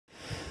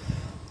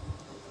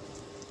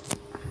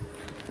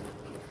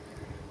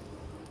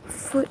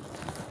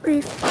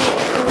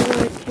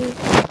reflexology.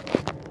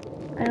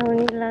 I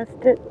only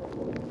lasted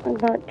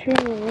about 3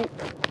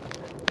 minutes.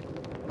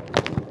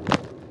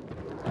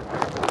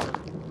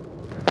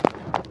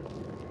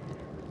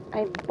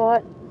 I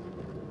bought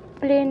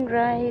plain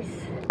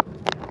rice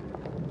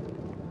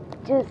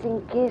just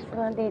in case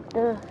for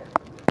later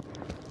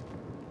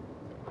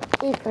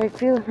if I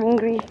feel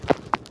hungry.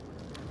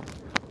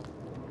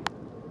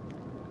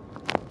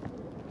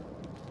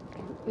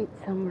 Can eat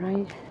some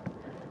rice.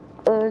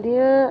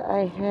 Earlier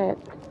I had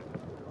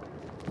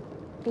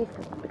piece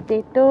of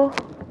potato,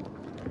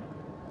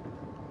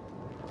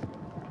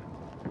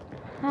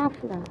 half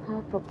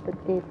of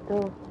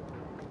potato,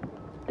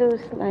 2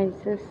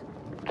 slices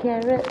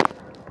carrot,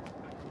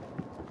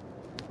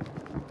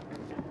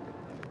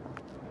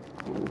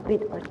 and a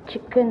bit of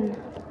chicken.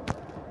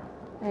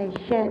 I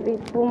shared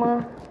with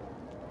Puma.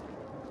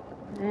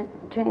 I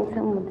drank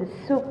some of the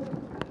soup.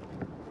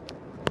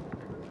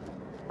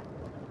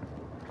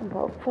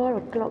 About 4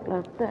 o'clock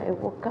after I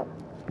woke up.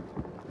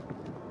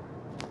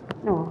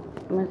 No,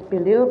 must be a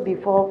little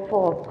before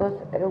 4 because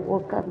I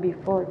woke up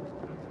before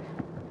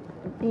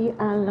the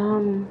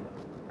alarm.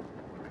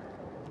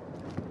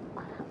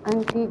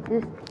 Auntie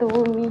just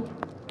told me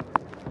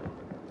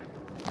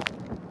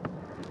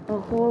a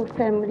whole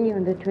family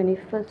on the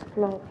 21st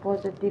floor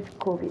positive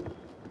COVID.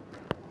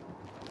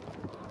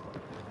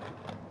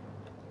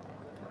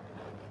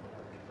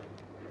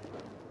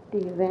 They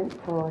went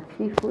for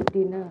seafood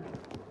dinner.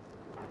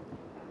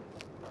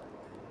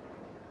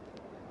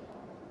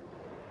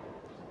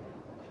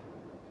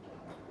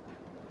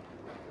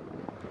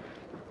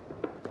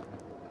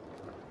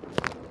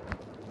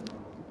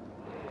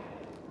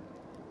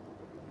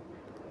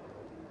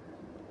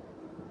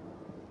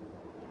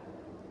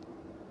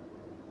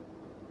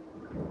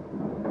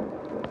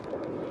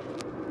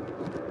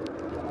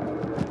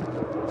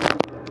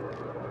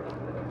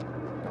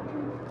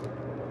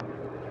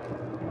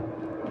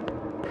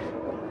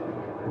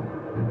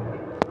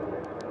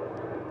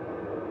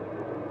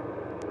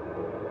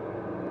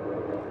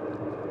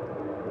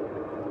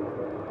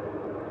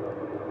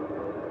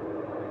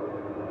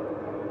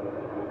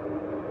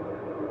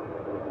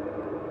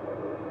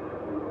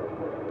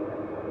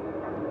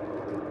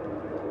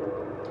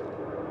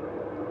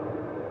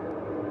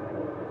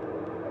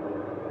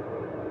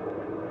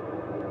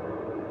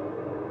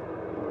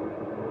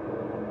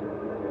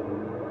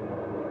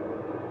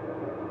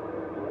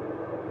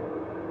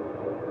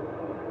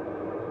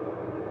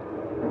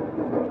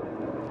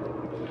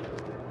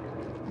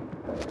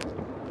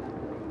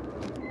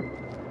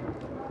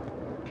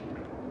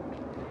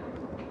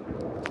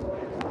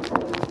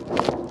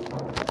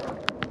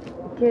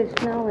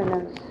 Just now when I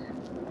was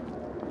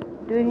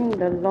doing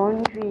the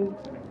laundry,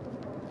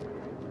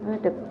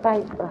 the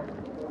pipe,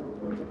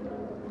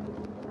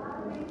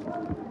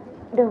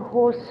 the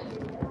hose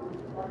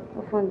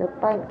from the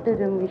pipe to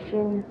the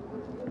machine,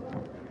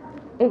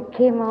 it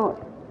came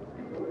out.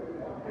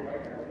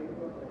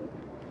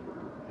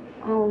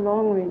 How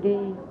long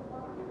already?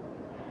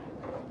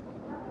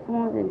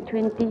 More than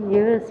 20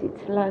 years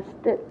it's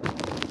lasted.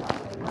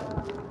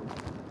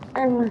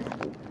 I must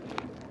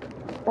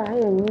buy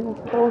a new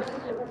hose.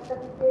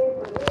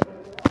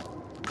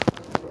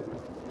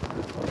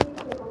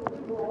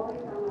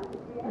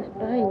 Must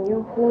buy a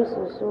new hose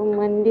also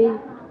Monday.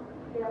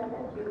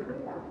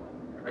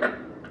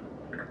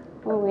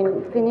 Oh, when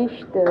it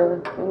finishes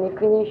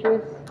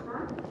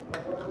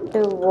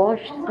the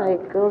wash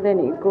cycle, then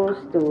it goes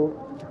to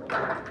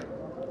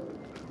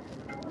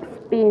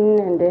spin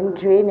and then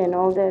drain and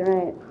all that,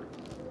 right?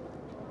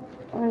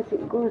 Once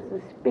it goes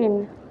to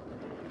spin,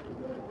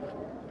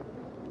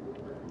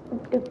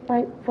 the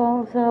pipe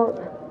falls out.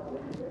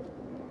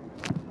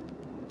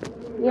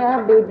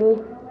 Yeah,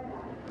 baby.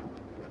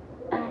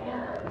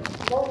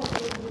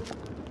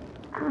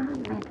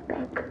 My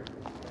back.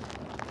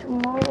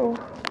 Tomorrow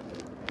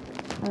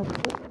I'll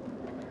put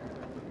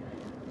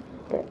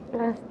that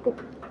plastic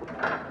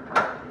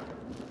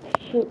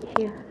sheet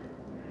here.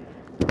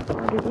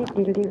 Already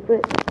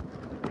delivered.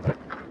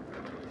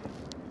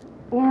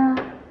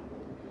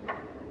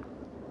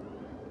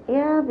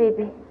 Yeah,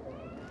 baby.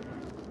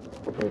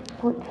 We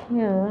put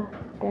here,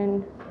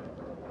 then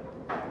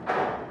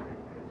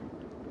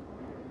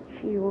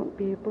she won't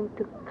be able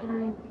to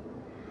climb.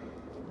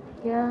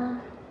 Yeah.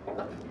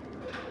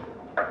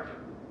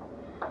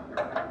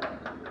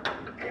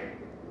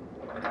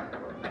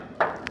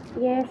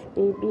 Yes,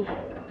 baby.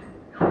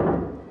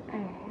 I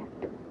have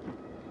to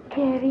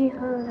carry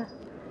her.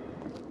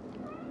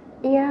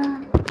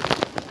 Yeah.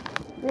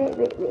 Wait.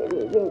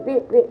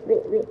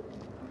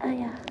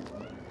 Yeah.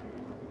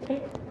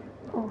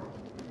 Oh.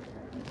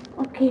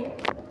 Okay.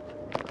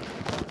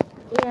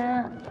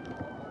 Yeah.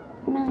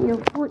 Now your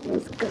food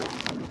is good.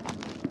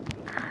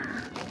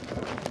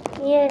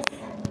 Yes.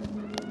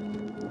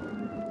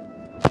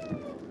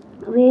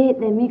 Wait,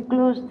 let me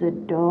close the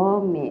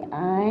door, may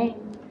I?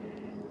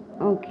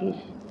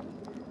 Okay.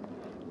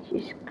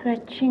 She's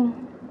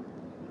scratching.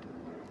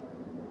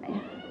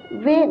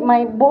 Wait,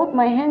 both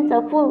my hands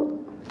are full.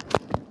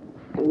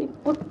 Let me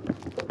put.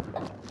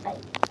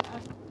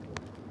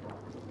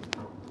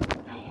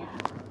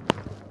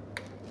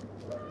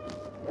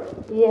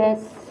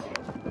 Yes.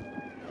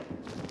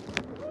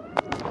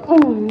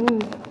 Mm.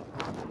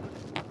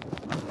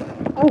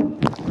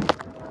 Mm.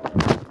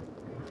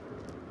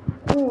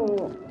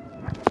 Mm.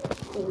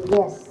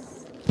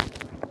 Yes.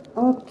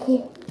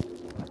 Okay.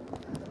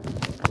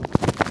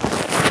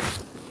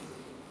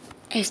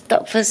 I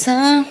stop first,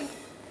 huh?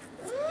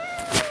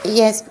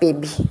 Yes,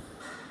 baby.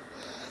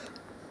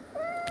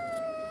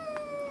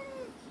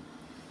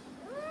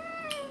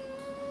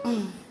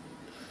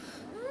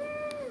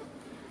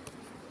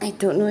 I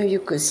don't know if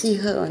you could see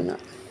her or not.